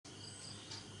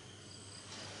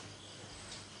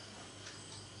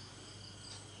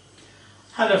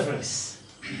Hello friends,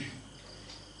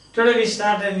 today we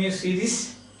start a new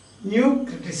series, New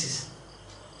Criticism.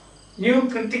 New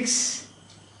critics,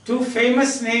 two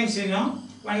famous names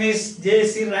one is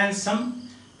J.C. Ransom,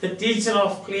 the teacher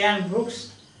of Cleon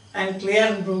Brooks, and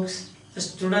Cleon Brooks, the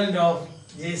student of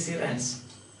J.C. Ransom.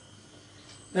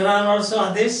 There are also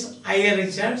others, I.A.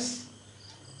 Richards,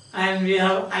 and we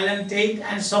have Alan Tate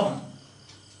and so on.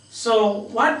 So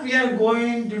what we are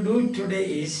going to do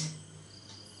today is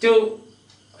to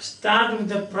start with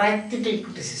the practical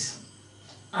criticism,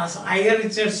 as I.A.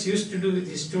 Richards used to do with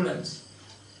his students.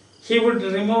 He would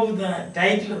remove the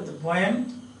title of the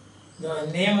poem, the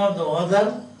name of the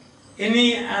author,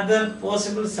 any other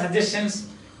possible suggestions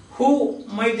who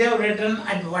might have written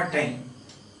at what time,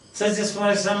 such as for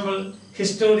example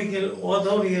historical,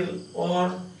 authorial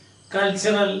or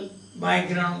cultural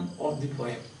background of the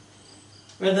poem,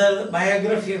 whether the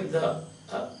biography of the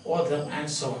author and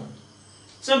so on.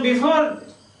 So before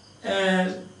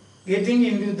getting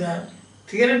into the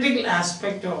theoretical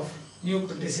aspect of new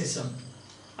criticism,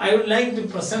 I would like to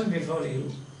present before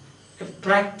you a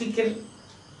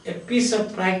piece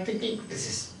of practical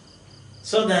criticism,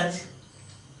 so that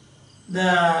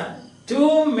the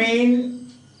two main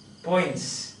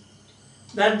points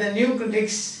that the new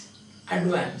critics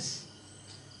advance,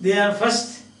 they are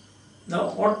first the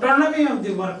autonomy of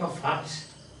the work of art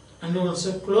and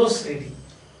also close reading.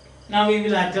 Now we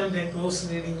will attempt a close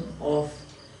reading of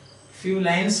few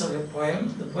lines of a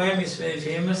poem. The poem is very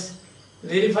famous. The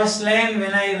very first line,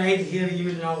 when I write here, you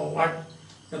will know what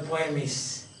the poem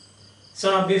is.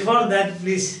 So before that,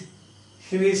 please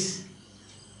read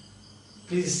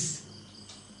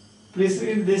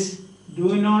this.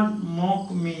 Do not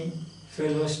mock me,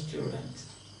 fellow students.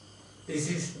 This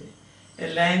is a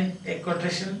line, a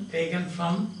quotation taken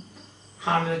from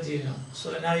Hamlet.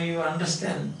 So now you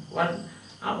understand what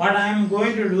I am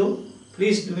going to do.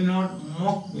 Please do not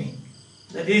mock me.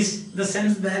 That is the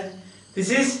sense that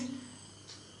this is,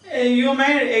 you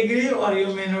may agree or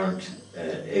you may not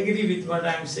agree with what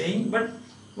I am saying, but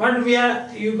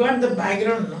you got the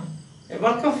background. No? A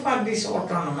work of art is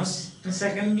autonomous, and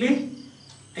secondly,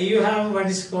 you have what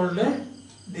is called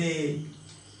the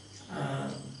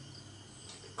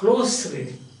close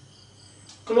reading.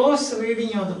 Close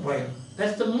reading of the poem.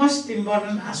 That's the most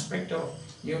important aspect of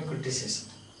new criticism.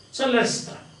 So let's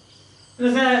start.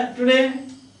 Today,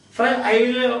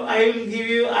 I will give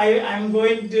you. I am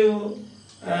going to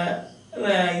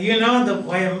the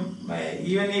poem.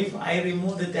 Even if I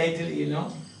remove the title, you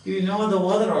know the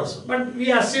author also. But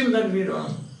we assume that we don't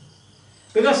know,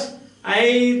 because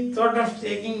I thought of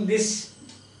taking this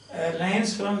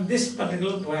lines from this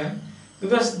particular poem,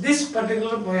 because this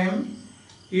particular poem,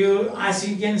 as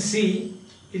you can see,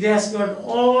 it has got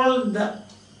all the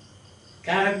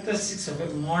characteristics of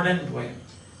a modern poem,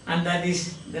 and that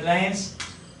is the lines.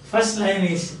 First line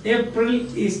is, April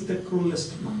is the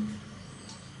cruelest month.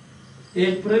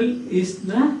 April is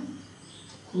the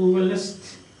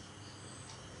cruelest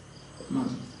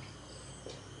month.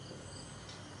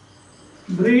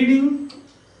 Breeding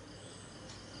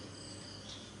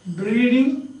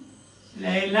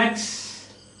lilacs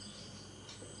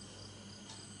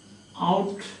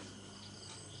out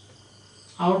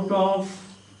of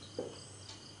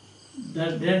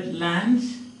the dead land,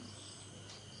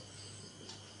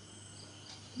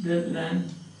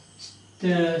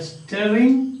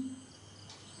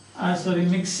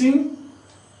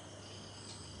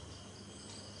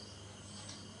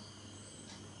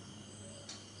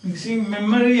 mixing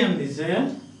memory and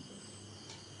desire,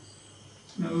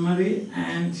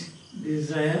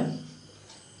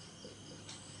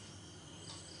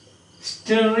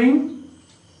 stirring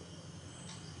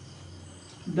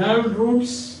dull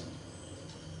roots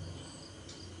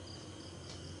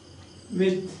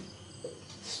with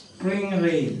spring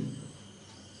rain.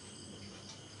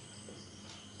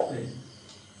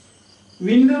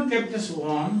 Winter kept us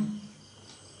warm.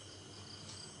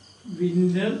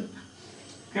 Winter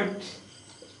kept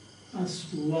us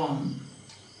warm.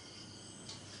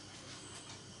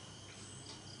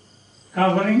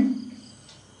 Covering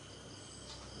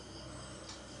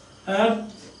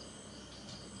earth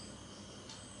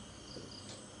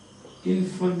in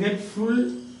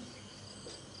forgetful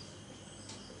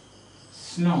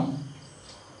snow.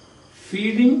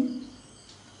 Feeding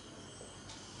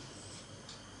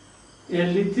a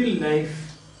little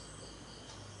life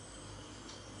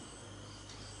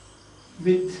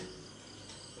with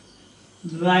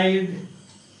dried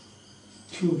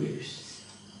tubers.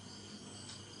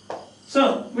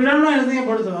 So, we don't know anything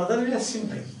about the author, we are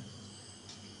simply.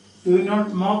 Do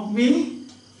not mock me,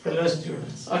 fellow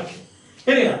students. Okay,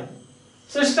 here you are.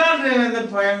 So start in the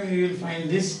poem, you will find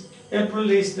this. April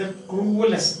is the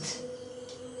cruelest.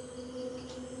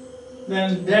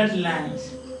 Then dead land.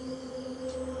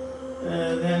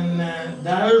 Then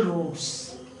dull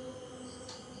roots.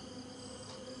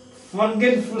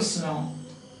 Forgetful snow.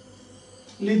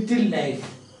 Little life.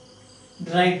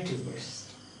 Dry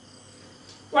tubers.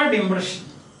 What impression?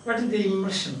 What is the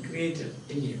impression created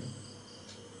in you?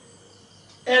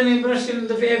 An impression,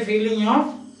 the way feeling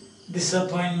of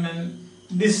disappointment,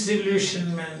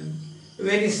 disillusionment,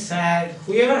 very sad.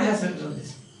 Whoever has written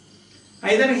this,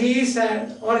 either he is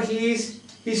sad or he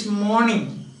is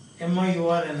mourning,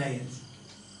 M-O-U-R-N-I-S,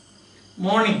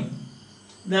 mourning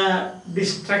the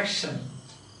destruction,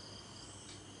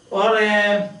 or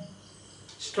a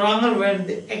stronger word,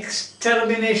 the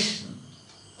extermination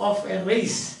of a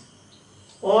race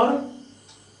or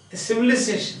a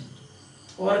civilization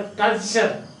or a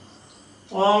culture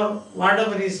or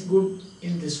whatever is good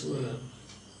in this world.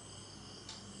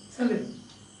 Isn't it?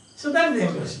 So that's the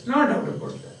impression, no doubt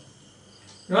about that.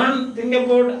 Don't think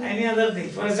about any other thing.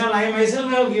 For example, I myself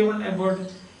have given about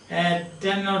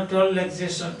 10 or 12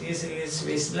 lectures on T.S.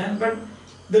 Wasteland, but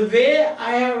the way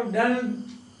I have done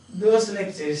those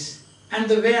lectures and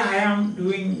the way I am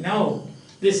doing now,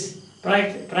 this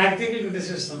practical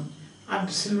criticism,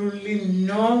 absolutely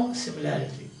no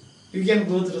similarity. You can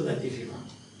go through that if you want.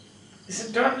 It's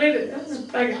a totally,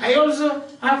 I also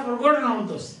have forgotten all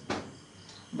those.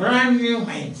 Brand new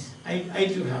minds I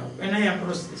too have when I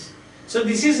approach this. So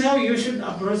this is how you should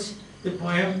approach the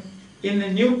poem in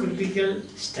a new critical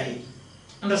style.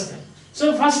 Understand?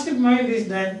 So first point is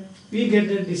that we get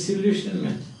a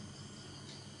disillusionment.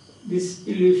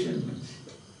 Disillusionment.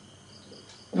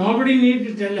 Nobody need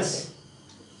to tell us.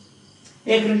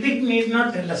 A critic need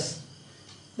not tell us.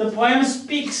 The poem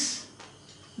speaks.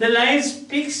 The line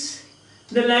speaks.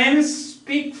 The lines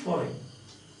speak for it.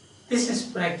 This is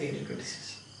practical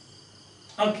criticism.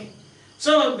 Okay.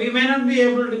 So we may not be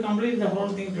able to complete the whole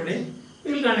thing today.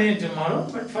 We will continue tomorrow.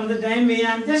 But for the time being,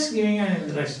 I am just giving an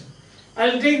introduction.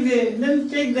 I'll take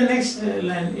the next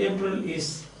line. April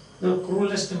is the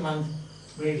cruelest month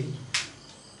reading.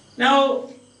 Now,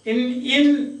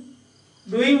 in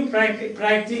doing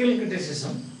practical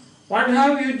criticism, what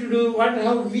have we to do,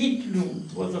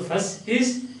 both of us,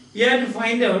 is we have to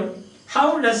find out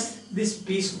how does this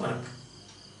piece work.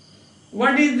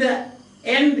 What is the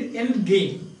end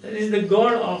game? That is the goal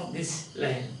of this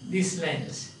line, these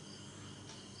lines.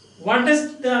 What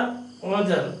does the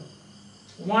author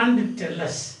want to tell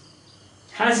us?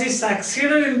 Has he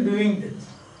succeeded in doing this?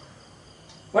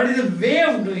 What is the way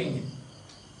of doing it?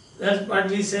 That's what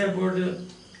we say about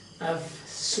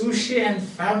sushi and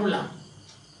fabula.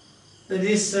 That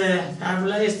is,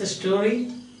 fabula is the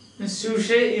story, and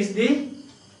sushi is the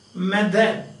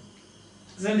method.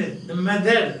 Isn't it? The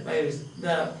method by which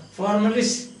the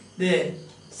formalists, the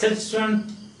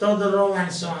Setsuan, Todorov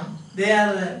and so on, they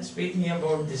are speaking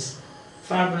about this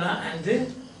fabula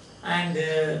and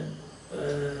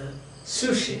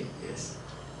sushi. Yes.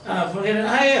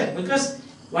 Forget because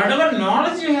whatever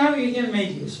knowledge you have, you can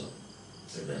make use of.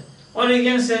 Or you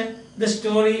can say the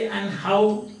story and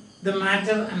how the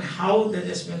matter and how that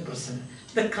has been presented.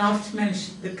 The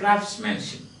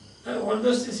craftsmanship, all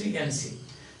those things you can see.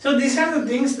 So these are the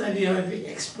things that you have to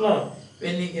explore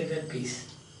when you get a piece.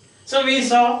 So we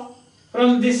saw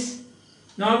from this,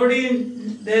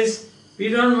 we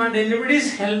don't want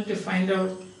anybody's help to find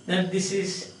out that this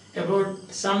is about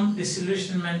some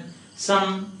disillusionment,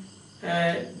 some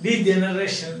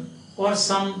degeneration, or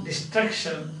some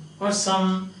destruction, or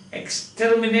some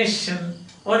extermination,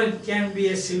 or it can be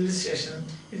a civilization,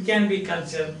 it can be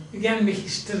culture, it can be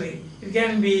history, it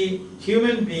can be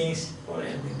human beings, or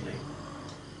anything like that.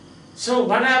 So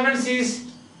what happens is,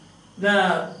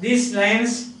 these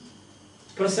lines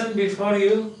present before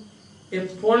you a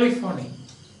polyphony.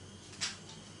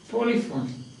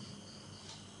 Polyphony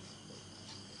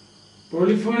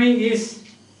is,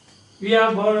 we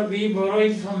borrow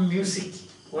it from music,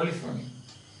 polyphony.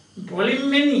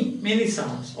 Many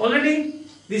sounds. Already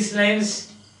these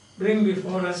lines bring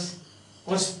before us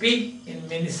or speak in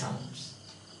many sounds.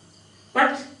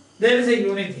 But there is a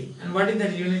unity. And what is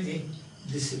that unity?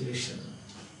 Disillusion.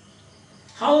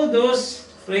 How those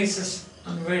phrases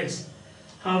and words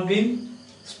have been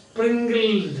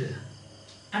sprinkled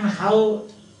and how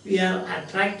we are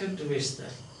attracted towards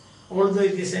that, although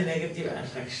it is a negative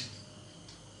attraction.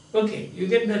 Okay, you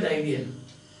get that idea.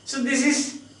 So this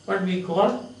is what we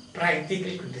call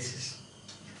practical criticism.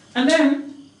 And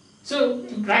then, so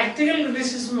in practical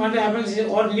criticism what happens is,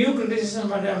 or new criticism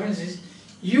what happens is,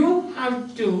 you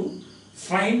have to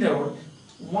find out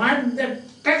what the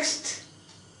text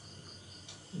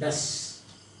does.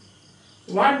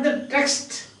 what the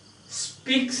text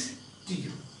speaks to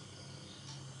you.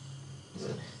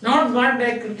 Not what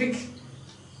a critic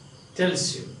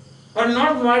tells you, or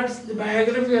not what the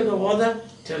biography of the author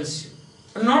tells you,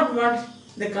 or not what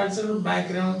the cultural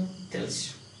background tells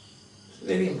you. It's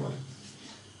very important.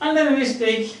 And then we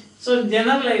take, so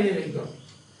general idea we go.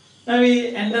 Now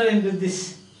we enter into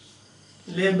this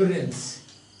labyrinth,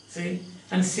 see,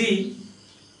 and see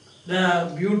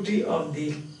the beauty of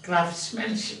the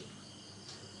craftsmanship.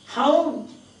 How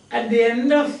at the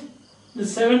end of the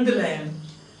seventh line,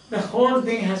 the whole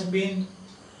thing has been,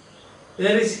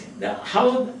 there is the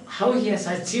how he has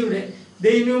achieved a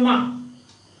denouement.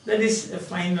 That is the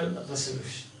final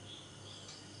resolution.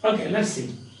 Okay, let's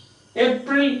see.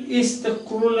 April is the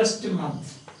cruelest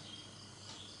month.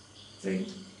 See,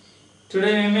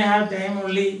 today we may have time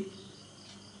only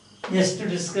just to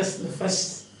discuss the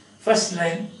first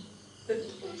line.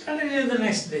 Continue the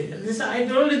next day. I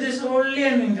told you this is only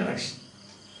an introduction.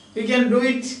 You can do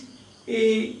it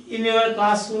in your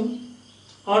classroom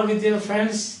or with your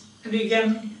friends, and you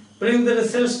can bring the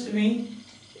results to me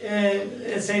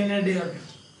say in a day or two.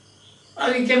 Or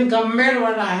you can compare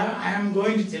what I am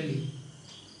going to tell you.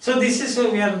 So this is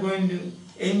how we are going to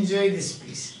enjoy this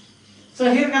piece.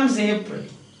 So here comes April.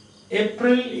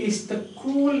 April is the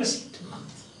coolest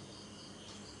month.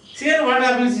 See, here what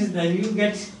happens is that you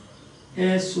get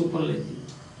a superlative.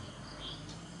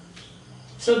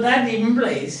 So that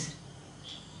implies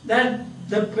that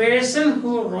the person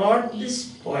who wrote this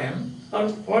poem or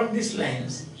wrote these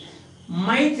lines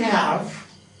might have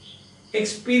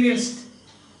experienced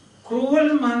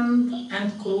cruel month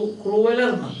and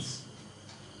crueler months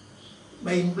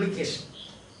by implication.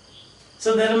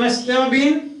 So there must have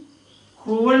been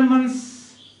cruel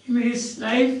months in his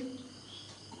life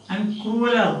and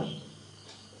crueler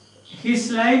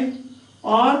his life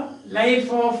or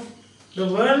life of the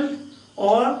world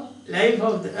or life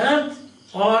of the earth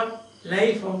or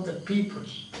life of the people.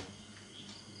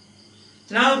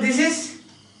 Now this is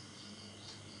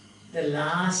the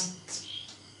last.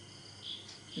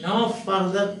 No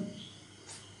further,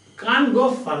 can't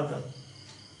go further.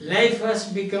 Life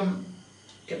has become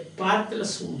a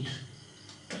pathless wood,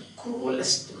 the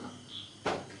cruelest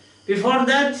one. Before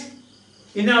that,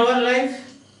 in our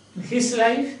life, in his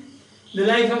life, the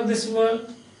life of this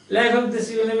world, life of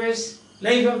this universe,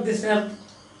 life of this earth,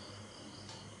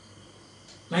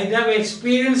 might have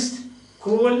experienced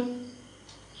cruel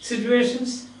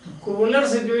situations, crueler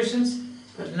situations,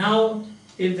 but now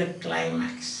is the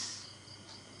climax.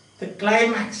 The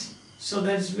climax, so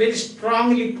that's very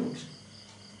strongly put.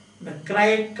 The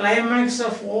climax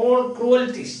of all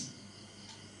cruelties.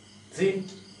 See,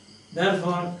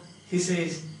 therefore he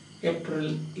says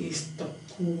April is the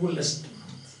coolest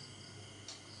month.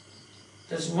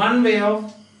 That's one way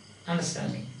of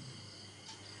understanding.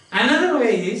 Another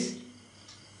way is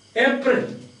April.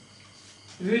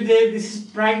 This is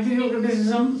practical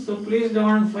criticism, so please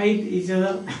don't fight each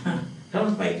other.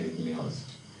 Don't fight with me also.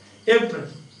 April.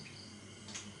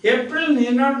 April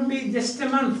need not be just a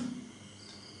month.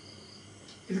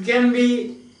 It can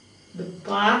be the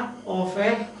part of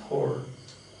a whole.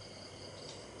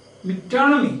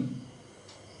 Metonymy,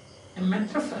 a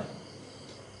metaphor.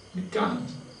 Metonymy.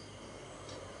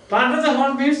 Part of the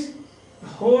whole means the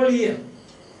whole year.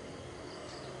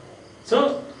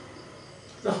 So,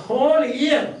 the whole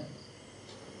year,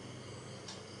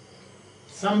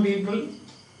 some people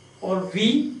or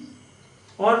we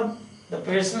or the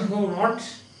person who wrote,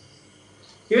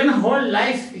 even whole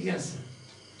life we can say,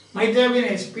 might have been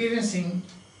experiencing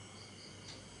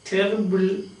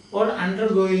terrible or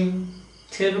undergoing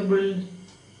terrible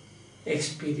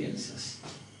experiences.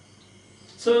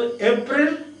 So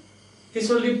April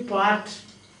is only part,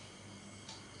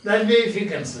 that way if you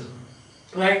consider.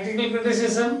 Practical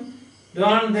criticism,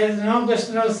 there is no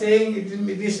question of saying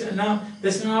there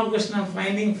is no question of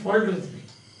finding fault with me.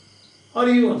 Or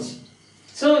you also.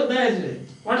 So that is it.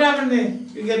 What happened then?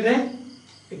 You get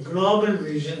a global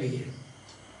vision here.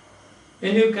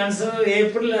 When you consider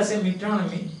April as a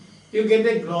metonymy, you get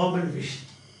a global vision.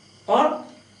 Or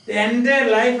the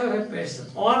entire life of a person,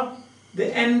 or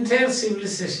the entire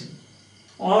civilization,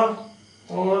 or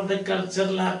all the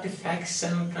cultural artifacts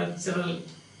and cultural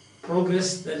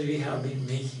progress that we have been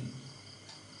making.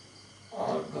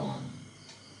 All gone,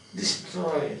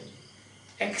 destroyed,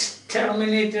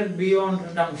 exterminated beyond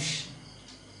redemption.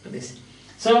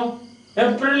 So,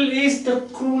 April is the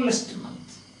cruelest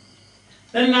month.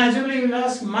 Then naturally you will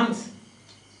ask month.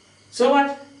 So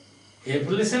what?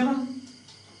 April is a month.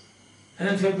 And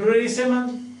then February is a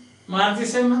month. March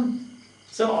is a month.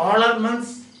 So all are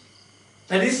months.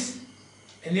 That is,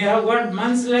 when you have got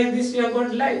months like this, you have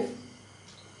got life.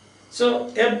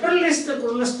 So April is the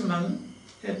cruelest month.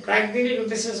 A practical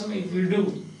criticism if you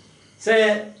do,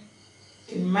 say,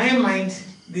 in my mind,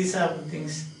 these are the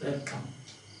things that come.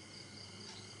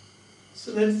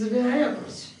 So that is the way I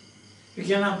approach. You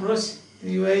can approach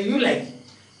the way you like.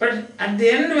 But at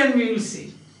the end when we will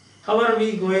see, how are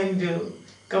we going to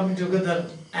come together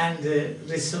and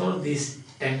resolve these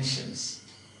tensions.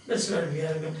 That's what we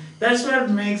are going. That's what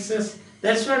makes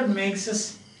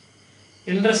us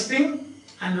interesting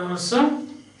and also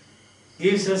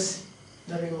gives us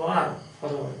the reward for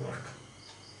our work.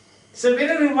 It's a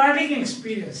very rewarding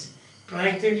experience.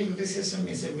 Practical criticism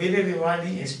is a very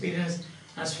rewarding experience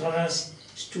as far as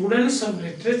students of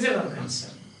literature are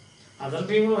concerned. Other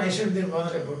people, why should they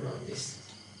bother about all this?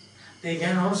 They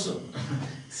can also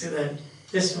see that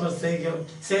just for sake of,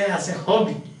 say, as a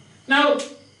hobby. Now,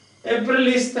 April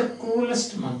is the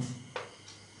cruelest month.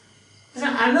 So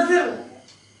another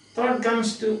thought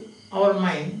comes to our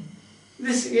mind.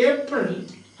 This April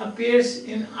appears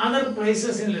in other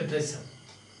places in literature.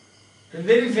 A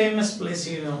very famous place,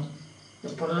 you know, the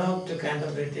prologue to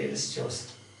Canterbury Tales chosen.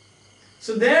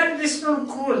 So there it is not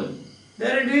cruel.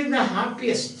 There it is the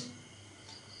happiest.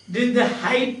 It is the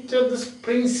height of the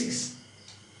spring season,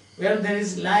 where there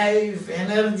is life,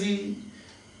 energy.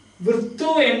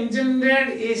 Virtue engendered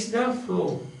is the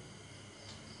flow.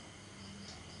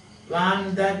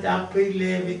 Plant that April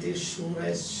with its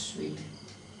showers sweet.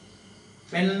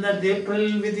 When that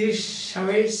April with its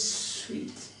showers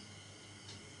sweet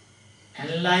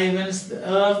enlivens the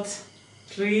earth,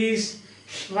 trees,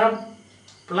 shrub,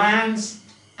 plants,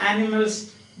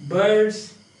 animals,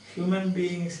 birds, human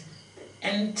beings,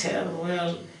 the entire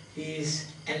world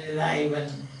is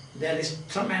enlivened. There is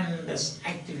tremendous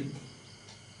activity.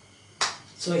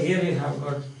 So here you have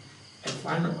got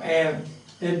a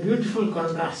beautiful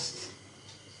contrast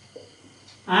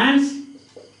and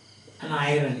an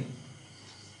irony.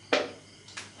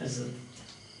 That's it.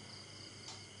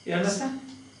 You understand?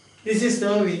 This is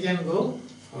how we can go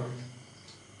forward.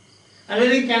 And when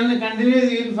we can continue,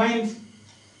 you will find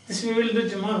this we will do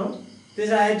tomorrow.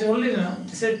 This I told you now,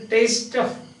 this is a taste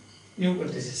of new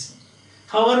criticism.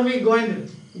 How are we going to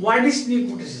do? What is new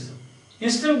criticism?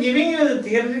 Instead of giving you the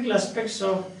theoretical aspects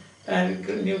of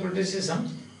new criticism,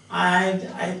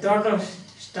 I thought of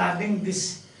starting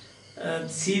this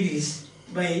series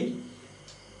by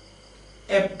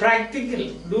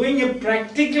doing a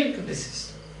practical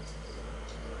criticism.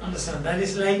 Understand? That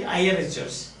is like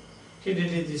IRHS. He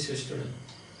did it with his students.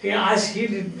 He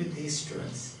did with his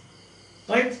students.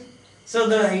 Right? So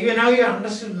now you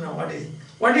understood now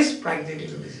what is practical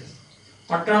criticism.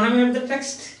 Autonomy of the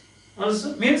text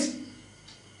also means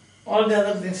all the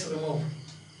other things removed.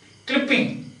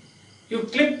 Clipping. You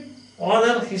clip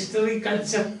author, history,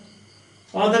 culture,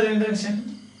 author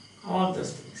intention, all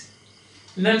those things.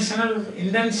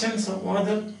 Intentions of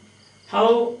author,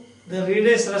 how the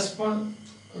readers respond,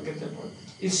 forget about it.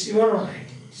 It's your own idea.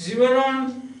 It's your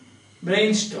own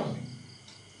brainstorming.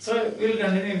 So we will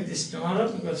continue with this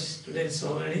tomorrow because today is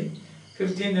already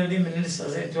 15-20 minutes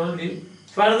as I told you.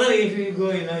 Further if you go,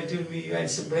 it will be,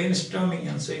 it's a brainstorming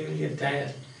and so you will get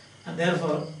tired. And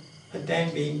therefore, the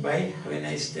time being by, have a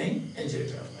nice time, enjoy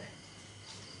your life.